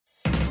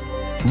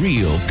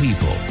Real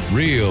people,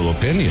 real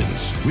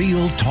opinions,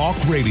 real talk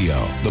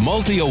radio. The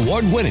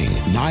multi-award-winning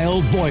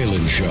Niall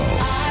Boylan Show.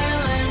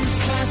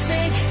 Ireland's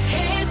classic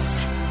hits.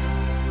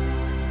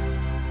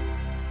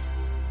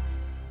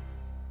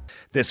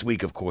 This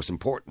week, of course,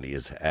 importantly,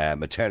 is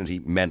Maternity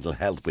Mental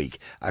Health Week.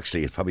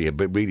 Actually, it's probably a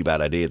really bad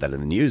idea that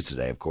in the news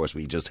today, of course,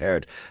 we just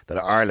heard that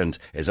Ireland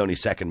is only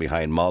second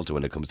behind Malta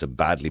when it comes to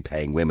badly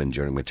paying women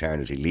during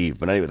maternity leave.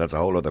 But anyway, that's a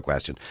whole other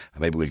question.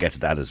 Maybe we'll get to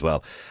that as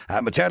well.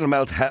 Maternal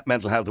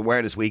Mental Health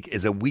Awareness Week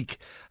is a week,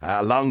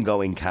 a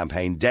long-going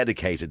campaign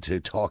dedicated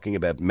to talking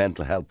about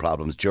mental health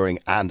problems during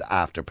and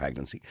after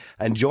pregnancy.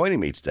 And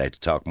joining me today to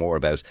talk more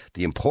about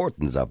the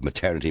importance of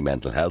maternity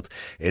mental health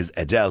is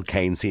Adele,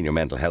 Kane, Senior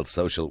Mental Health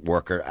Social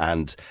Worker,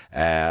 and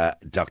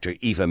Dr.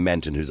 Aoife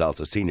Menton, who's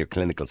also Senior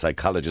Clinical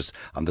Psychologist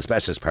on the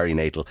Specialist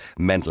Perinatal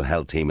Mental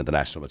Health Team at the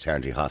National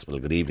Maternity Hospital.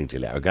 Good evening to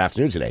you, or good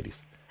afternoon to you,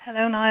 ladies.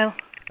 Hello, Niall.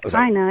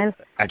 Hi, Niall.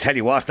 I tell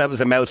you what, that was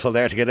a mouthful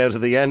there to get out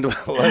of the end,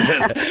 was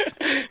it?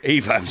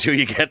 Aoife, I'm sure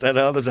you get that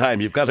all the time.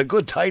 You've got a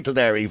good title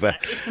there, Aoife.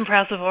 It's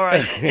impressive, all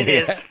right. It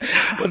is.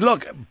 But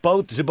look,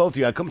 both of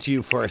you, I'll come to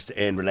you first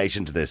in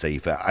relation to this,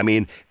 Aoife. I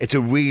mean, it's a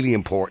really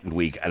important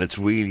week, and it's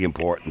really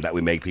important that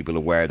we make people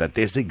aware that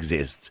this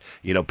exists.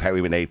 You know,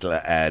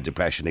 perinatal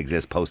depression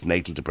exists,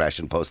 postnatal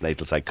depression,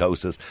 postnatal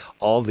psychosis.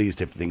 All these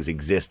different things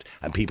exist,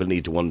 and people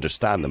need to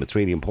understand them. It's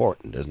really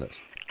important, isn't it?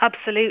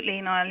 Absolutely,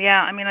 Niall.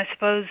 Yeah, I mean, I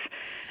suppose,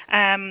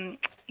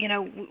 you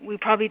know, we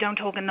probably don't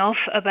talk enough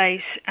about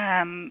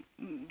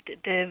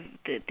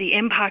the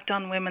impact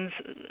on women's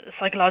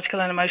psychological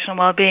and emotional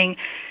well-being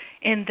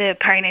in the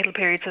perinatal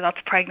period. So that's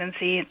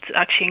pregnancy. It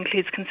actually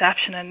includes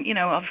conception, and you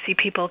know, obviously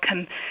people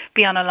can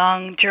be on a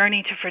long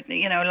journey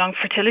a long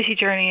fertility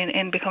journey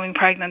in becoming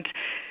pregnant.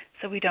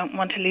 So we don't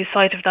want to lose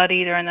sight of that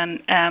either. And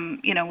then,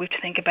 you know, we have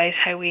to think about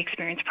how we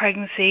experience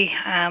pregnancy,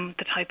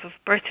 the type of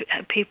birth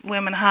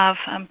women have,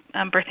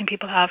 birthing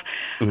people have,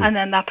 and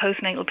then that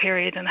postnatal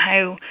period, and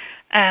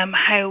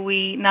how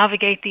we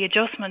navigate the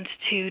adjustment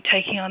to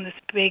taking on this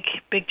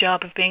big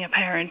job of being a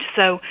parent.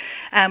 So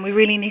we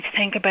really need to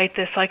think about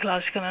the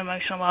psychological and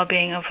emotional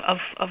well-being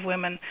of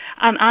women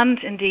and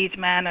indeed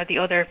men or the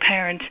other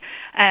parent,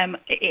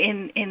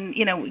 in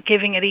you know,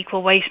 giving it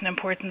equal weight and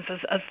importance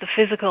as the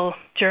physical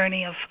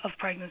journey of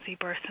pregnancy,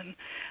 birth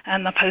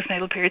and the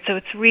postnatal period. So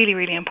it's really,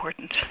 really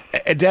important.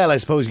 Adele, I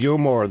suppose you're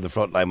more on the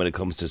front line when it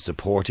comes to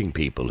supporting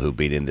people who've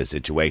been in this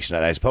situation,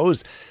 and I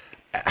suppose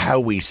how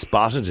we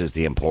spot it is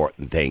the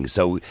important thing.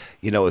 So,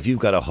 you know, if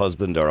you've got a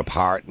husband or a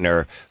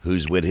partner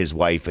who's with his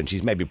wife and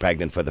she's maybe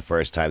pregnant for the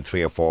first time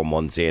 3 or 4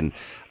 months in,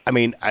 I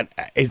mean,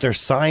 is there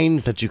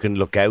signs that you can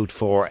look out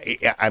for?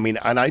 I mean,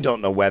 and I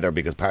don't know whether,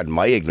 because pardon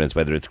my ignorance,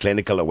 whether it's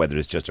clinical or whether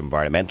it's just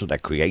environmental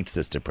that creates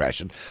this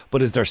depression,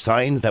 but is there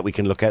signs that we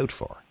can look out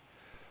for?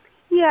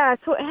 Yeah,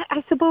 so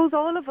I suppose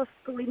all of us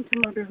go into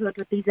motherhood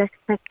with these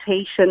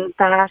expectations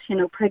that, you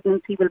know,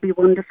 pregnancy will be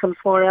wonderful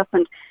for us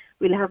and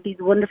we'll have these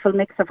wonderful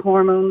mix of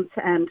hormones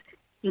and,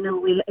 you know,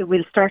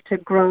 we'll start to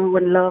grow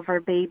and love our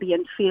baby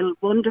and feel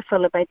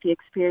wonderful about the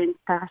experience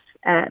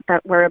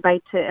that we're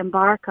about to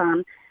embark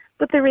on.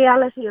 But the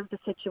reality of the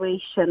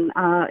situation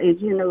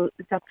is, you know,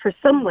 that for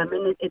some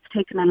women it's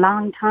taken a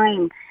long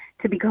time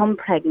to become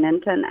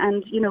pregnant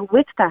and you know,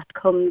 with that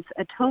comes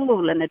a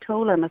toll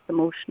on us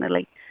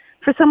emotionally.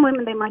 For some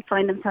women, they might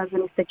find themselves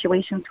in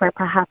situations where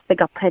perhaps they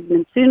got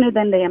pregnant sooner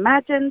than they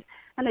imagined,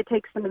 and it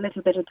takes them a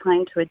little bit of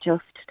time to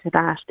adjust to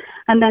that.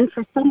 And then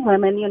for some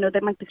women, you know,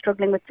 they might be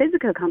struggling with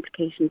physical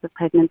complications of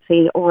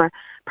pregnancy or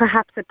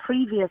perhaps a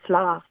previous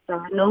loss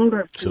or a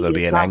number of So there'll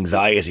be an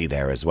anxiety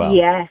there as well.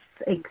 Yes,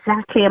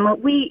 exactly. And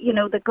what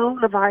the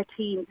goal of our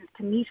teams is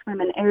to meet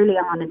women early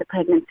on in the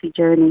pregnancy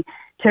journey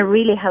to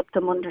really help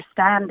them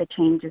understand the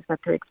changes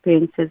that they're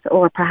experiencing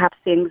or perhaps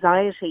the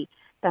anxiety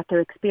that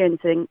they're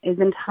experiencing is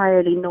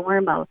entirely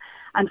normal.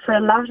 And for a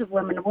lot of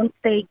women, once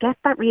they get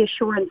that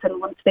reassurance and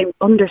once they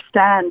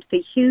understand the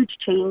huge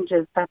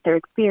changes that they're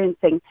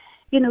experiencing,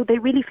 you know, they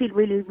really feel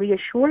really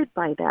reassured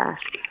by that.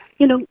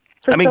 You know,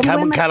 I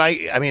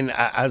mean,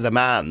 as a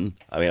man,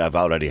 I mean, I've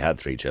already had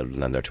 3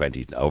 children and they're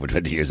over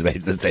 20 years of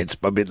age. It's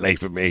a bit late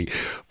for me.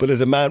 But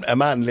as a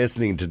man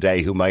listening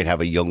today who might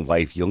have a young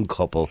wife, young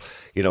couple,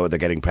 you know, they're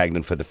getting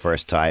pregnant for the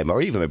first time,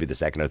 or even maybe the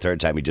second or third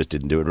time, he just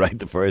didn't do it right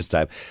the first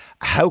time.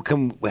 How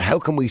can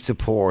we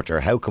support, or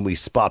how can we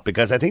spot?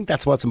 Because I think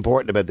that's what's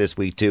important about this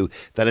week too,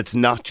 that it's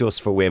not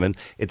just for women,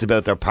 it's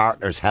about their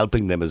partners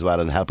helping them as well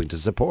and helping to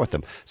support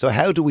them. So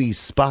how do we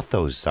spot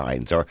those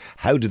signs, or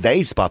how do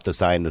they spot the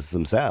signs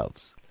themselves?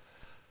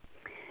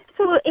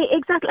 So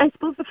exactly, I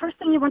suppose the first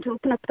thing you want to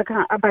open up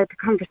about the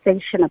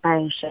conversation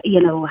about, you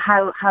know,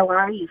 how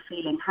are you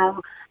feeling?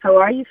 How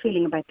are you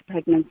feeling about the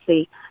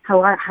pregnancy?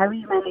 How are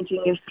you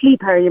managing your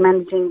sleep? How are you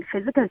managing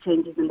physical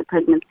changes in the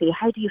pregnancy?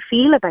 How do you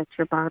feel about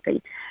your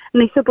body?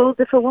 And I suppose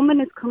if a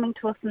woman is coming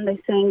to us and they're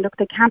saying, look,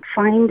 they can't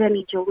find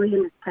any joy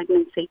in this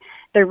pregnancy,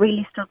 they're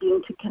really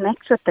struggling to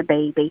connect with the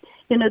baby,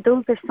 you know,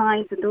 those are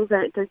signs, and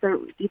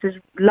there's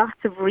lots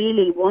of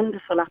really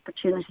wonderful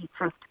opportunities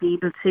for us to be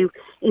able to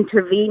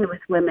intervene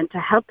with women to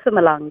help them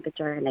along the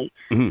journey.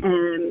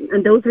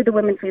 And those are the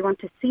women we want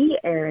to see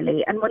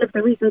early. And one of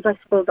the reasons I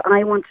suppose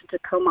I wanted to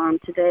come on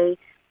today,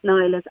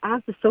 Niall, is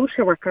as the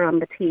social worker on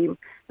the team,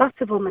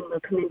 lots of women will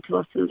come into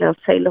us and they'll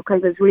say, look, I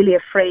was really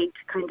afraid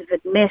to kind of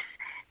admit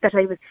that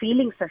I was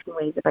feeling certain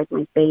ways about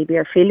my baby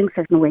or feeling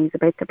certain ways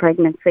about the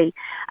pregnancy.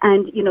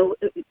 And, you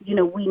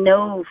know, we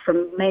know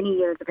from many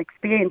years of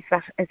experience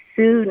that as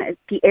soon as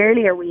the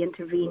earlier we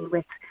intervene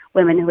with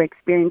women who are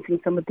experiencing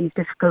some of these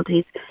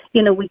difficulties,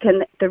 you know,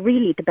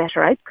 the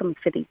better outcomes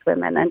for these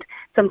women. And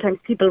sometimes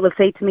people will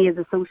say to me as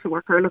a social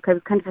worker, look, I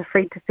was kind of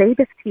afraid to say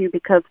this to you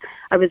because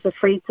I was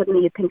afraid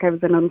suddenly you'd think I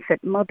was an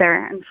unfit mother.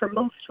 And for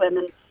most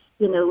women,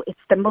 you know, it's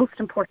the most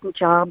important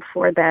job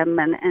for them.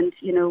 And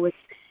you know,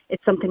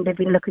 it's something they've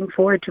been looking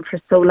forward to for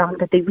so long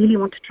that they really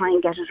want to try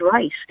and get it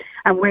right.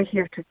 And we're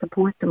here to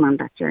support them on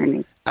that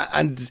journey.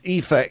 And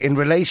Aoife, in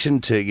relation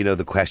to, you know,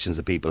 the questions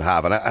that people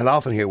have, and I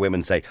often hear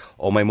women say,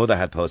 oh, my mother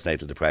had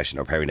postnatal depression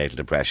or perinatal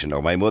depression,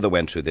 or my mother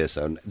went through this.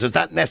 And does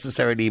that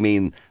necessarily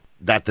mean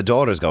that the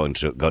daughter's going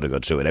to go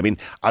through it? I mean,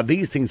 are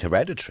these things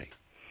hereditary?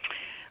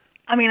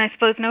 I mean, I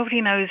suppose nobody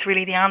knows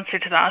really the answer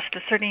to that.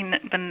 There's certainly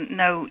been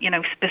no, you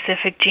know,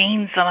 specific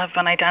genes that have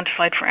been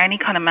identified for any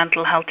kind of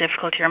mental health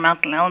difficulty or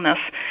mental illness.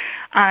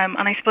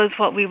 And I suppose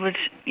what we would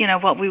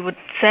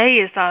say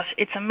is that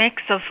it's a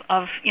mix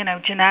of you know,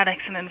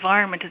 genetics and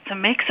environment. It's a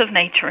mix of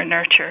nature and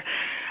nurture.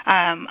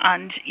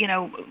 And, you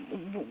know,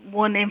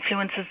 one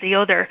influences the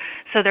other.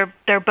 So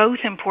they're both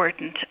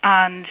important.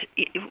 And,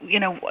 you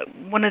know,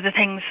 one of the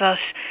things that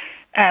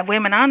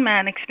women and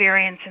men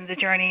experience in the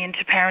journey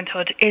into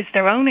parenthood is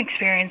their own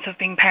experience of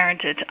being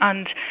parented,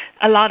 and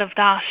a lot of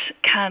that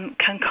can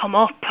come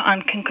up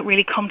and can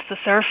really come to the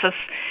surface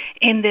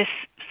in this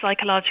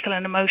psychological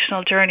and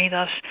emotional journey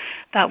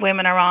that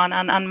women are on,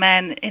 and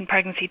men in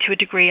pregnancy to a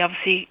degree.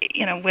 Obviously,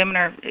 you know, women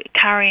are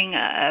carrying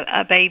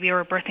a baby, or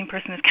a birthing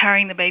person is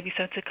carrying the baby,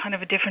 so it's a kind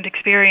of a different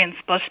experience.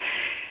 But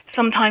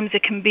sometimes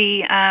it can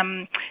be,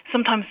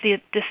 sometimes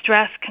the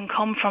distress can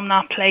come from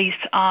that place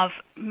of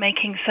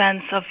making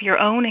sense of your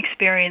own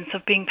experience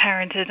of being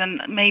parented, and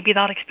maybe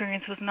that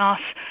experience was not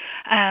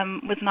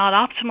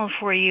optimal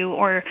for you,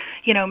 or,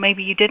 you know,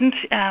 maybe you didn't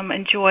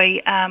enjoy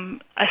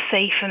a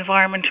safe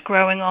environment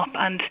growing up,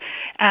 and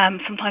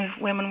sometimes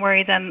women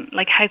worry then,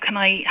 like, how can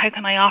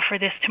I offer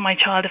this to my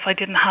child if I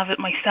didn't have it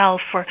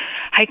myself, or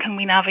how can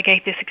we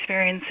navigate this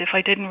experience if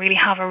I didn't really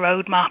have a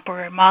roadmap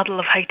or a model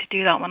of how to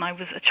do that when I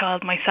was a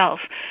child myself.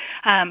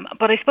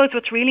 But I suppose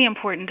what's really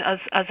important, as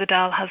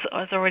Adele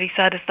has already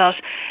said, is that,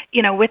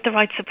 you know, with the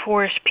right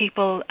support,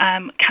 people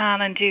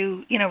can and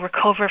do, you know,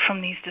 recover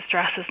from these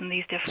distresses and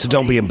these difficulties. So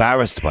don't be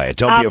embarrassed by it.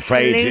 Don't be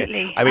afraid. I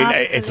mean,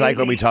 Absolutely. It's like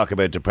when we talk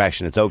about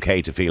depression, it's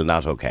okay to feel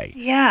not okay.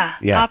 Yeah,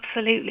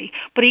 absolutely.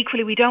 But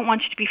equally, we don't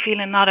want you to be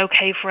feeling not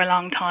okay for a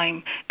long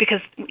time,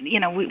 because, you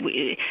know,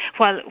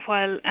 while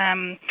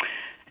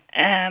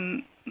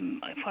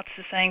what's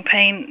the saying?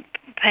 Pain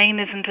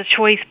isn't a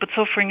choice, but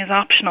suffering is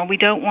optional. We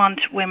don't want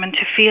women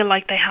to feel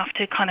like they have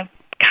to kind of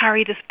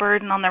carry this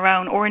burden on their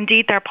own, or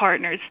indeed their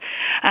partners.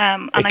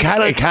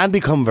 It can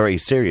become very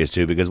serious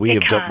too, because we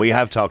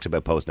have talked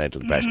about postnatal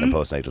depression and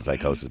postnatal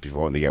psychosis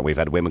before in the year. We've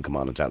had women come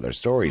on and tell their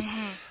stories,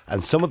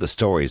 and some of the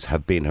stories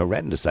have been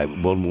horrendous.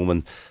 One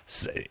woman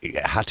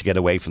had to get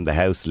away from the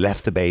house,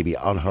 left the baby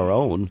on her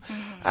own,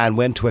 and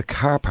went to a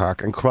car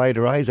park and cried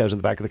her eyes out in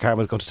the back of the car and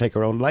was going to take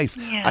her own life.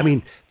 Yeah. I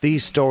mean,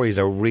 these stories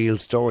are real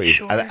stories,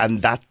 Sure.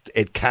 and that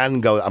it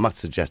can go. I'm not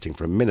suggesting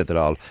for a minute that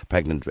all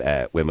pregnant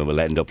women will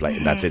end up like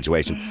in that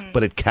situation,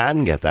 but it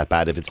can get that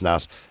bad if it's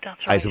not,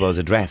 That's right. I suppose,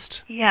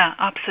 addressed. Yeah,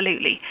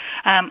 absolutely.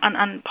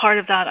 And part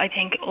of that, I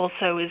think,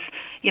 also is,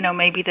 you know,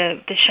 maybe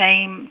the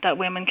shame that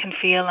women can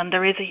feel, and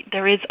there is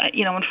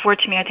you know,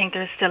 unfortunately, I think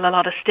there's still a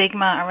lot of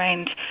stigma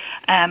around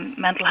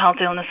mental health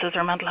illnesses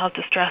or mental health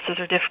distresses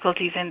or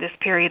difficulties in this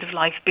period of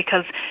life,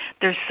 because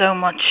there's so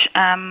much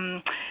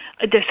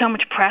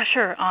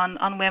pressure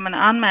on women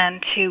and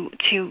men to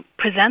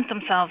present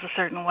themselves a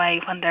certain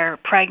way when they're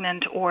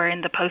pregnant or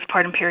in the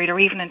postpartum period, or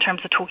even in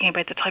terms of talking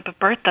about the type of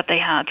birth that they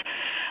had.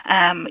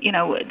 You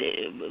know,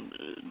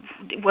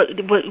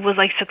 was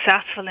I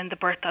successful in the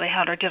birth that I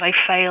had, or did I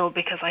fail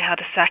because I had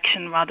a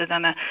section rather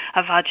than a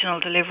vaginal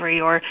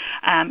delivery? Or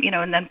you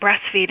know, and then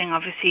breastfeeding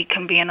obviously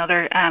can be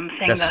another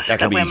thing that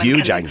can be women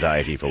huge can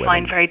anxiety for women.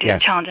 Find very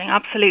challenging.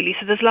 Absolutely.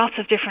 So there's lots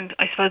of different,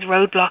 I suppose,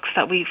 roadblocks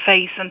that we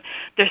face, and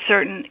there's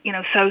certain, you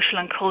know, social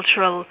and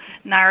cultural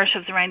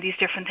narratives around these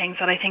different things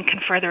that I think can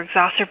further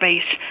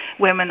exacerbate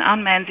women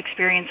and men's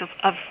experience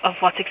of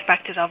what's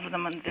expected of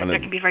them, and there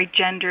can be very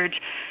gendered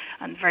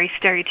and very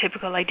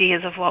stereotypical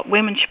ideas of what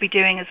women should be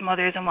doing as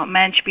mothers and what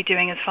men should be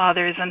doing as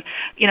fathers. And,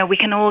 we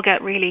can all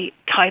get really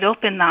tied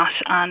up in that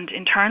and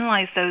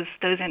internalise those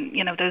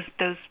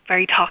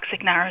very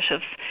toxic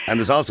narratives. And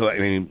there's also,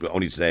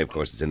 only today, of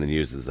course, it's in the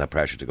news, there's that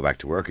pressure to go back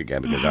to work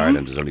again because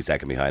Ireland is only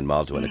second behind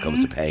Malta when it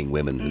comes to paying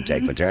women who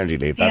take maternity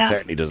leave. That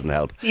certainly doesn't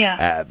help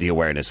the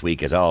Awareness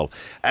Week at all.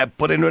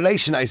 But in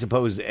relation, I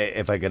suppose,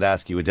 if I could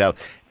ask you, Adele,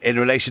 in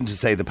relation to,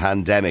 say, the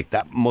pandemic,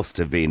 that must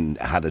have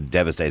had a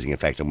devastating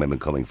effect on women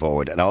coming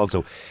forward. And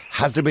also,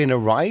 has there been a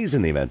rise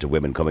in the amount of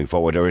women coming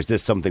forward, or is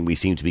this something we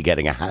seem to be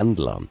getting a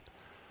handle on?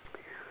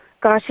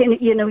 Gosh,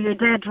 you're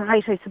dead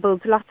right, I suppose.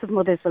 Lots of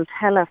mothers will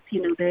tell us,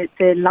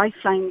 the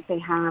lifelines they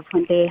have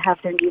when they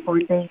have their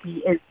newborn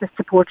baby is the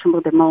support from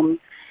other mums.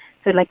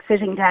 So like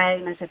sitting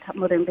down at a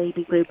mother and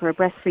baby group or a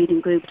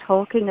breastfeeding group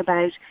talking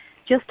about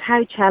just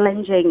how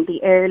challenging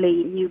the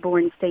early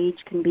newborn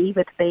stage can be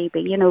with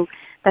baby.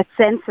 That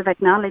sense of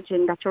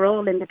acknowledging that you're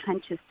all in the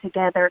trenches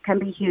together can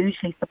be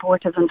hugely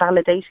supportive and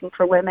validating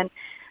for women.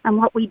 And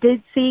what we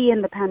did see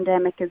in the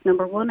pandemic is,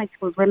 number one, I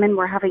suppose women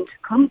were having to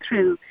come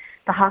through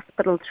the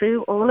hospital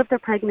through all of their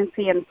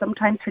pregnancy and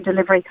sometimes for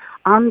delivery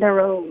on their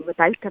own,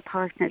 without their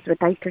partners,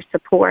 without their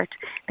support.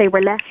 They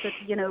were left with,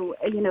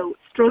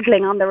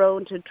 struggling on their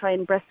own to try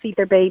and breastfeed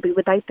their baby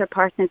without their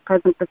partners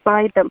present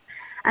beside them.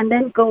 And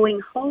then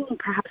going home,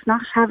 perhaps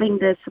not having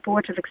the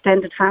support of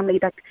extended family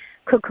that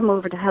could come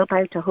over to help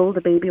out to hold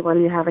the baby while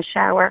you have a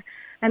shower.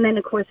 And then,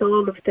 of course,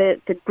 all of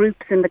the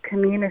groups in the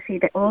community,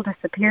 they all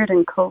disappeared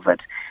in COVID.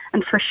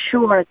 And for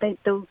sure,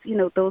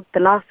 the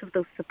loss of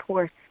those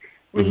supports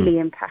really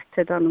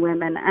impacted on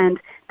women. And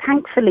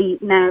thankfully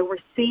now we're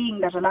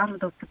seeing that a lot of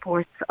those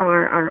supports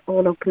are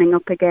all opening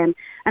up again,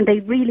 and they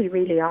really,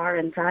 really are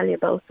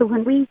invaluable. So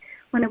when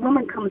a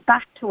woman comes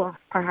back to us,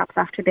 perhaps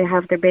after they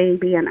have their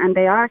baby and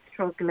they are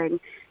struggling,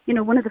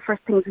 one of the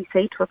first things we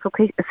say to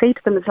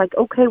them is like,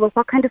 okay, well,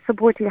 what kind of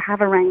support do you have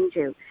around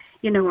you?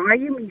 Are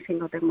you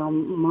meeting other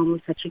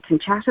mums that you can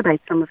chat about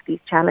some of these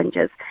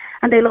challenges?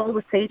 And they'll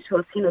always say to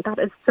us, that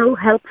is so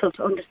helpful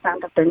to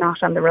understand that they're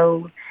not on their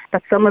own,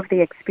 that some of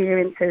the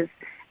experiences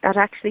that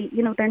actually,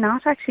 they're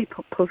not actually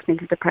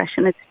postnatal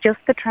depression. It's just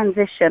the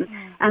transition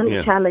and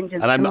the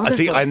challenges. And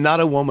I'm not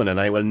a woman,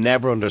 and I will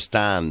never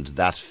understand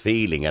that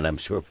feeling. And I'm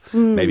sure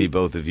maybe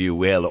both of you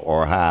will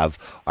or have,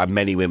 or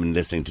many women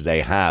listening today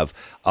have,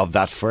 of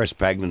that first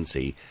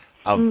pregnancy,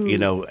 of,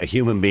 a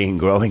human being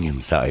growing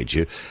inside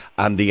you,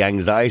 and the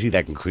anxiety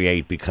that can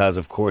create because,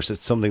 of course,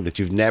 it's something that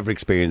you've never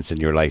experienced in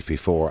your life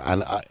before.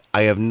 And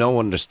I have no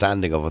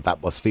understanding of what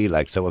that must feel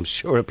like. So I'm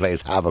sure it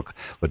plays havoc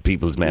with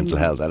people's mental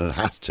health, and it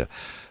has to.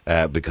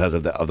 Because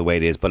of the way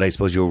it is. But I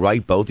suppose you're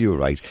right, both of you are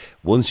right.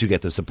 Once you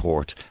get the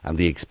support and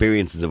the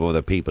experiences of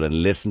other people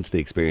and listen to the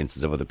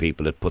experiences of other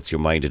people, it puts your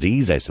mind at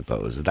ease, I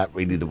suppose. Is that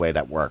really the way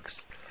that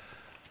works?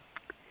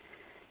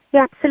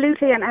 Yeah,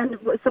 absolutely. And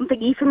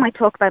something Aoife might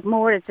talk about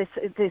more is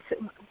this.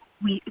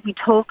 We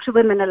talk to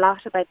women a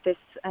lot about this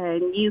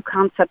new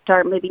concept,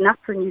 or maybe not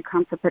so new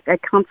concept, but a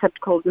concept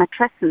called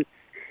matrescence.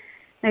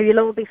 Now, you'll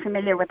all be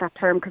familiar with that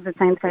term because it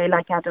sounds very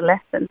like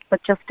adolescence,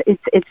 but just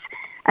it's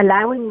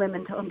allowing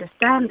women to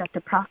understand that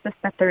the process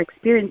that they're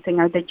experiencing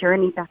or the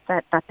journey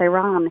that they're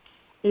on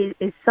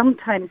is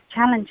sometimes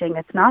challenging.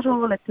 It's not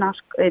all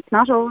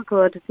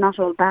good, it's not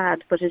all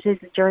bad, but it is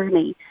a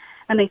journey.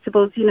 And I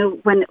suppose,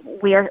 when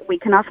we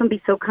can often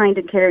be so kind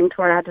and caring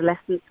to our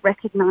adolescents,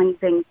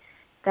 recognising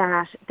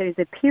that there's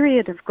a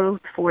period of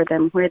growth for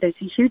them where there's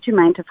a huge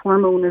amount of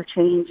hormonal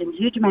change and a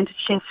huge amount of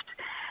shift,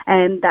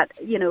 and that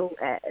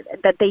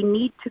they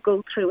need to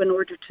go through in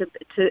order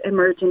to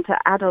emerge into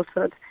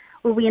adulthood.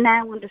 Well, we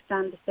now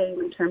understand the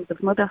same in terms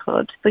of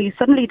motherhood. So you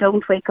suddenly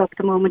don't wake up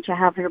the moment you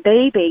have your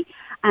baby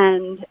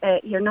and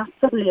you're not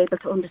suddenly able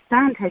to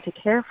understand how to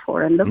care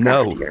for and look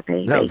after your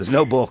baby. No, there's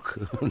no book.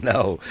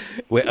 No.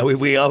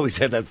 We always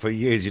said that for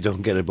years, you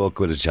don't get a book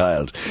with a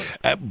child.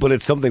 But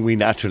it's something we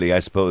naturally, I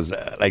suppose,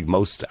 like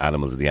most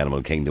animals in the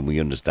animal kingdom,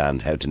 we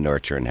understand how to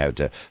nurture and how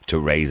to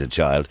raise a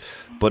child.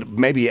 But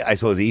maybe, I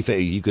suppose, Aoife,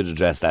 you could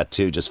address that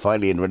too, just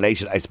finally in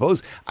relation, I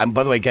suppose, and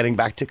by the way, getting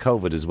back to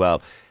COVID as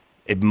well,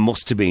 it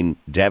must have been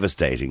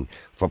devastating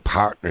for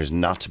partners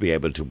not to be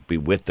able to be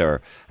with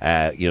their,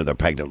 their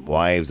pregnant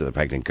wives or their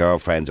pregnant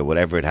girlfriends or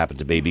whatever it happened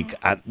to be,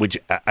 which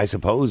I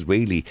suppose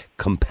really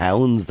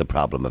compounds the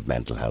problem of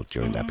mental health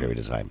during that period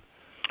of time.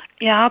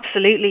 Yeah,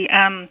 absolutely.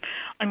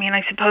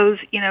 I suppose,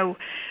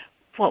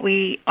 what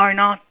we are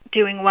not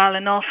doing well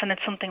enough, and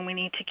it's something we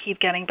need to keep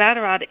getting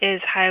better at,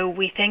 is how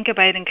we think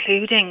about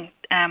including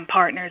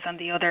partners and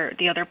the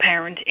other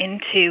parent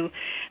into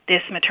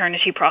this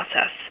maternity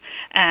process.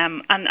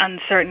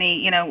 And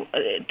certainly,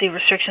 the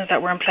restrictions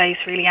that were in place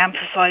really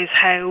emphasise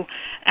how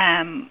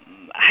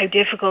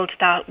difficult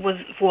that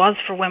was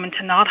for women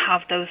to not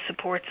have those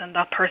supports and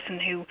that person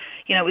who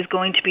is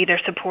going to be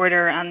their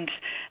supporter and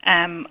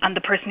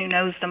the person who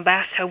knows them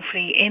best,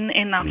 hopefully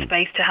in that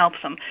space to help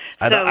them.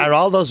 Are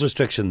all those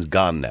restrictions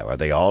gone now? Are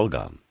they all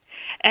gone?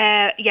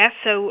 Yes,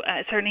 so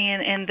certainly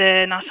in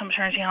the National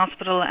Maternity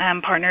Hospital,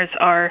 partners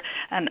are,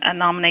 a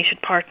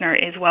nominated partner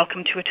is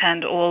welcome to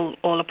attend all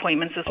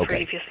appointments as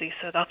previously.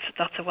 So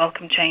that's a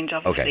welcome change,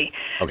 obviously.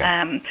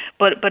 Okay.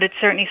 But it's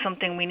certainly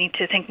something we need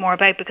to think more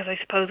about, because I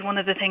suppose one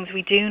of the things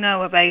we do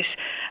know about,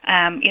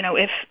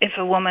 if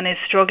a woman is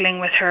struggling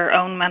with her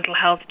own mental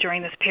health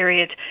during this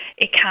period,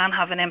 it can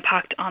have an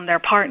impact on their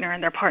partner,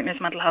 and their partner's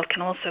mental health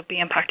can also be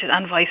impacted,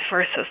 and vice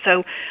versa.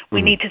 So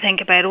we need to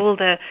think about all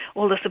the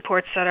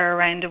supports that are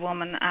around a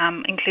woman,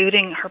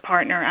 including her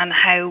partner, and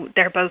how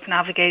they're both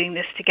navigating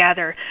this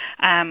together,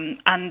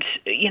 and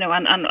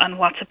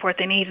what support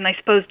they need. And I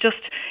suppose just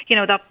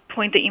that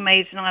point that you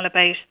made, Niall,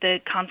 about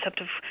the concept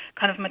of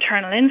kind of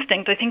maternal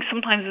instinct, I think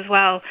sometimes as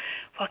well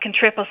what can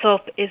trip us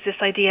up is this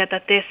idea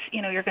that this,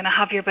 you're going to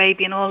have your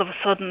baby and all of a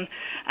sudden,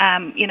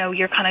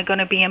 you're kind of going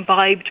to be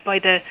imbibed by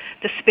the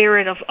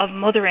spirit of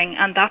mothering,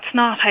 and that's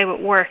not how it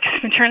works.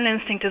 Maternal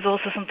instinct is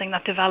also something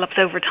that develops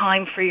over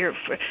time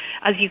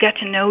as you get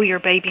to know your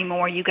baby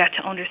more, you get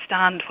to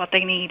understand what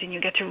they need, and you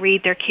get to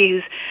read their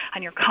cues,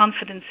 and your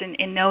confidence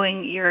in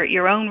knowing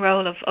your own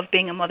role of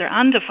being a mother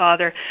and a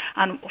father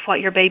and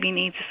what your baby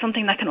needs is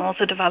something that can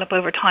also develop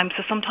over time.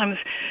 So sometimes,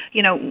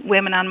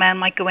 women and men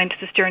might go into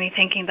this journey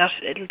thinking that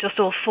it'll just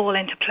all fall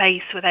into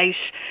place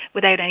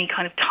without any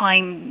kind of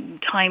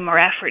time or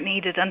effort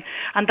needed, and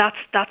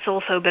that's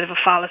also a bit of a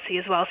fallacy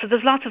as well. So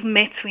there's lots of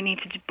myths we need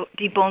to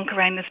debunk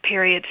around this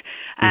period,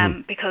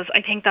 because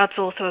I think that's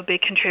also a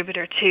big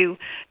contributor to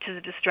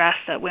the distress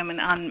that women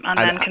and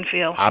men can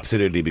feel.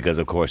 Absolutely, because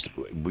of course,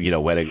 when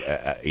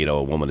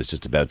a woman is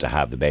just about to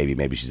have the baby,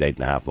 maybe she's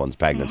 8.5 months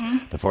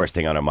pregnant, the first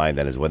thing on her mind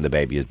then is, when the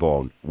baby is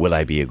born, will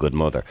I be a good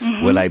mother?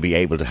 Will I be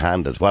able to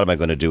handle it? What am I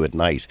going to do at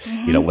night?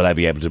 Will I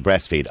be able to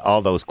breastfeed?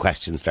 All those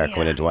questions start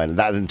coming into mind, and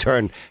that in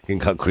turn can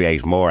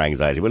create more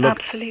anxiety. Well, look,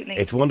 absolutely,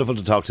 it's wonderful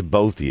to talk to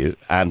both of you,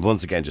 and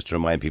once again, just to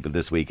remind people,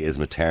 this week is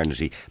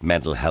Maternity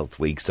Mental Health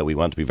Week, so we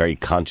want to be very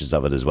conscious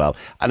of it as well.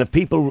 And if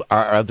people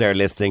are out there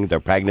listening, they're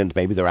pregnant,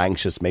 maybe they're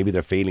anxious, maybe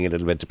they're feeling a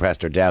little bit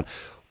depressed or down,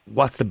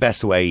 what's the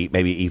best way,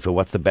 maybe Aoife,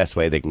 what's the best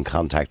way they can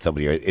contact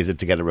somebody? Or is it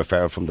to get a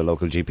referral from the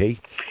local GP?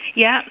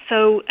 Yeah,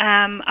 so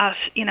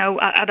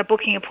at a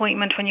booking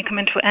appointment, when you come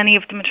into any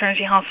of the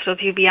maternity hospitals,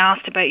 you'll be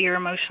asked about your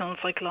emotional and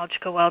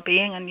psychological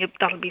well-being, and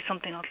that'll be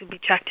something that will be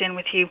checked in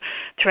with you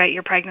throughout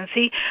your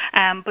pregnancy.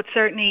 But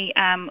certainly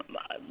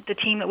the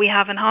team that we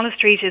have in Holles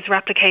Street is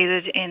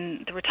replicated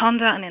in the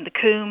Rotunda and in the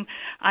Coombe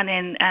and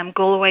in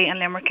Galway and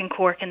Limerick and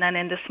Cork, and then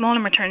in the smaller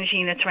maternity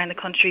units around the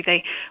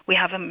country, we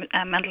have a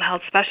mental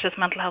health specialist,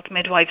 mental health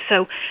midwife.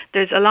 So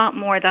there's a lot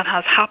more that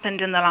has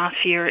happened in the last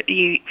few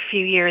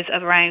years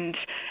around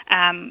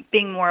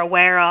being more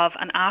aware of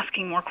and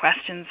asking more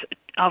questions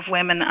of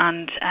women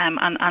and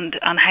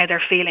how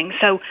they're feeling.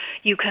 So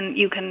you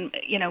can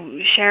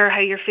share how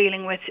you're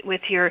feeling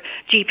with your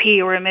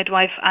GP or a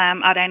midwife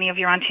at any of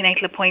your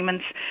antenatal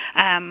appointments,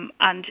 and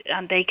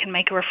they can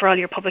make a referral.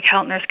 Your public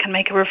health nurse can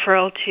make a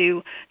referral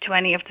to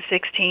any of the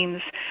 6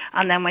 teams,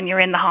 and then when you're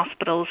in the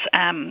hospitals,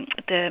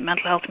 the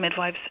mental health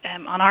midwives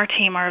on our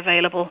team are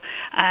available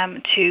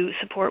to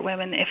support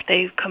women if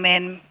they come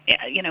in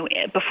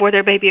before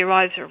their baby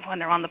arrives or when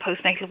they're on the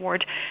postnatal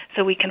ward,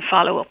 so we can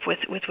follow up with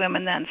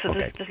women then. So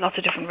there's lots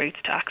of different routes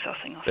to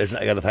accessing us. Listen,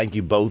 I got to thank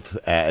you both.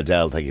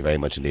 Adele, thank you very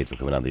much indeed for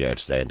coming on the air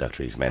today, and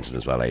Dr. Aoife Menton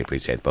as well. I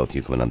appreciate both of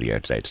you coming on the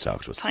air today to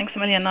talk to us. Thanks a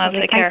million, Niall.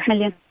 Take care. Thanks a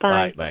million.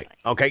 Bye. Bye.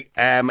 Okay,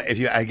 if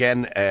you,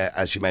 again,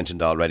 as she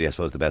mentioned already, I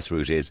suppose the best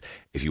route is,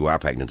 if you are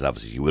pregnant, and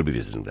obviously you will be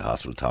visiting the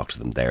hospital, talk to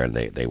them there, and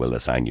they will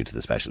assign you to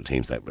the special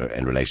teams that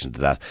in relation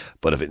to that.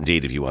 But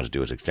if you want to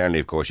do it externally,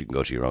 of course, you can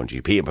go to your own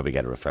GP and probably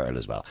get a referral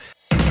as well.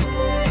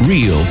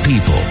 Real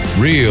people,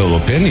 real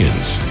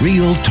opinions,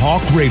 real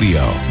talk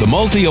radio. The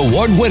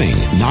multi-award winning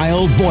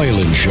Niall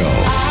Boylan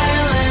Show.